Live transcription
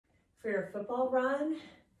For your football run,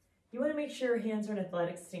 you want to make sure your hands are in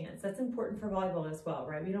athletic stance. That's important for volleyball as well,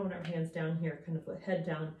 right? We don't want our hands down here, kind of head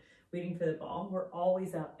down, waiting for the ball. We're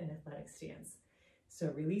always up in athletic stance.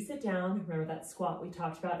 So release it down. Remember that squat we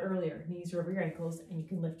talked about earlier. Knees are over your ankles and you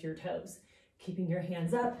can lift your toes. Keeping your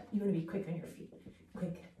hands up, you want to be quick on your feet.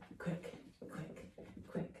 Quick, quick, quick,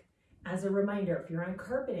 quick. As a reminder, if you're on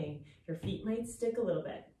carpeting, your feet might stick a little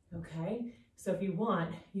bit, okay? So if you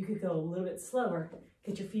want, you could go a little bit slower,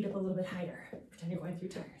 get your feet up a little bit higher. Pretend you're going through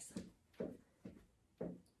tires.